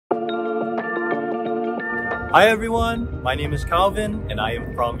Hi everyone, my name is Calvin and I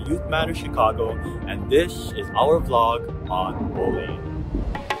am from Youth Matters Chicago, and this is our vlog on bullying.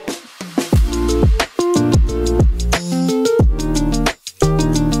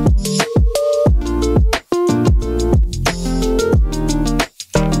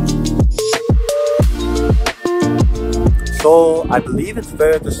 So I believe it's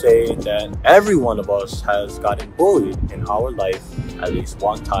fair to say that every one of us has gotten bullied in our life at least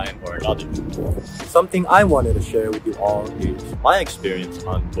one time or another. Something I wanted to share with you all is my experience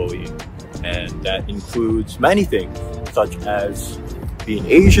on bullying, and that includes many things such as being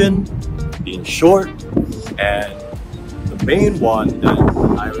Asian, being short, and the main one that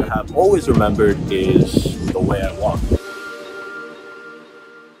I have always remembered is the way I walk.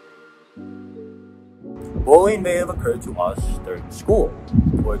 Bullying may have occurred to us during school,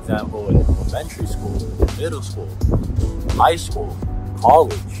 for example in elementary school, middle school, high school,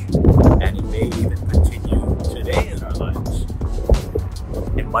 college, and it may even continue today in our lives.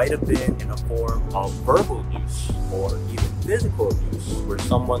 It might have been in a form of verbal abuse or even physical abuse, where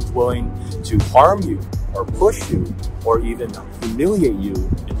someone's willing to harm you or push you or even humiliate you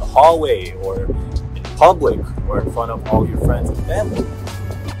in the hallway or in public or in front of all your friends and family.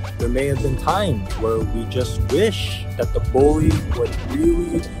 There may have been times where we just wish that the bully would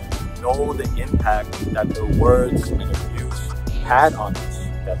really know the impact that their words and abuse had on us,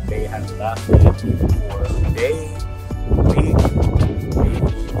 that may have lasted for a day, week, maybe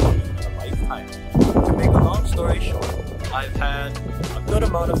even a lifetime. To make a long story short, I've had a good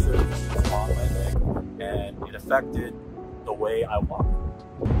amount of surgeries on my leg, and it affected the way I walk.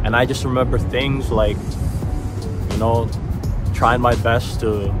 And I just remember things like, trying my best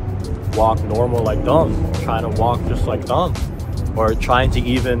to walk normal like them, trying to walk just like them, or trying to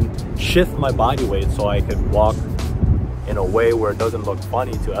even shift my body weight so I could walk in a way where it doesn't look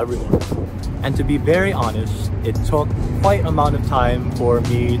funny to everyone. And to be very honest, it took quite an amount of time for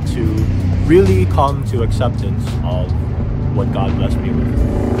me to really come to acceptance of what God blessed me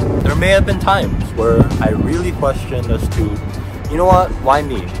with. There may have been times where I really questioned as to, why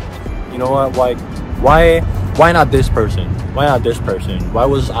me? Why not this person? Why not this person? Why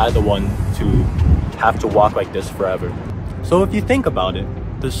was I the one to have to walk like this forever? So if you think about it,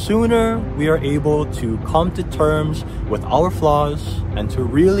 the sooner we are able to come to terms with our flaws and to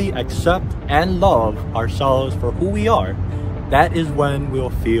really accept and love ourselves for who we are, that is when we'll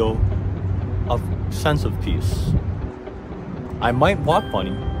feel a sense of peace. I might walk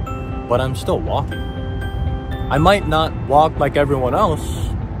funny, but I'm still walking. I might not walk like everyone else,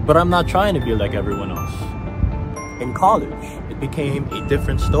 but I'm not trying to be like everyone else. In college, it became a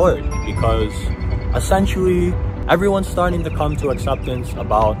different story because essentially everyone's starting to come to acceptance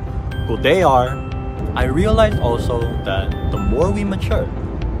about who they are. I realized also that the more we mature,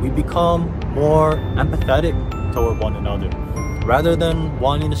 we become more empathetic toward one another. Rather than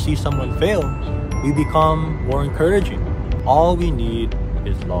wanting to see someone fail, we become more encouraging. All we need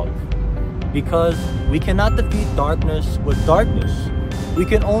is love. Because we cannot defeat darkness with darkness. We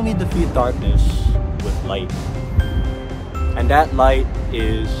can only defeat darkness with light. And that light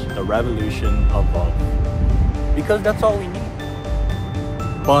is the revolution of love. Because that's all we need.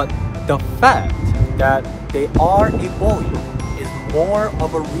 But the fact that they are a bully is more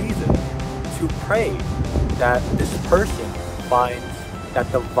of a reason to pray that this person finds that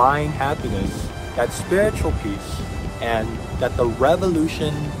divine happiness, that spiritual peace, and that the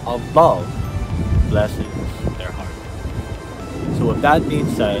revolution of love blesses their heart. So with that being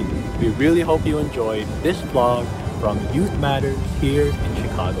said, we really hope you enjoyed this vlog from Youth Matters here in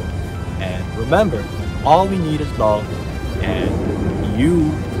Chicago. And remember, all we need is love, and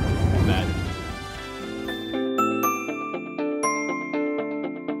you matter.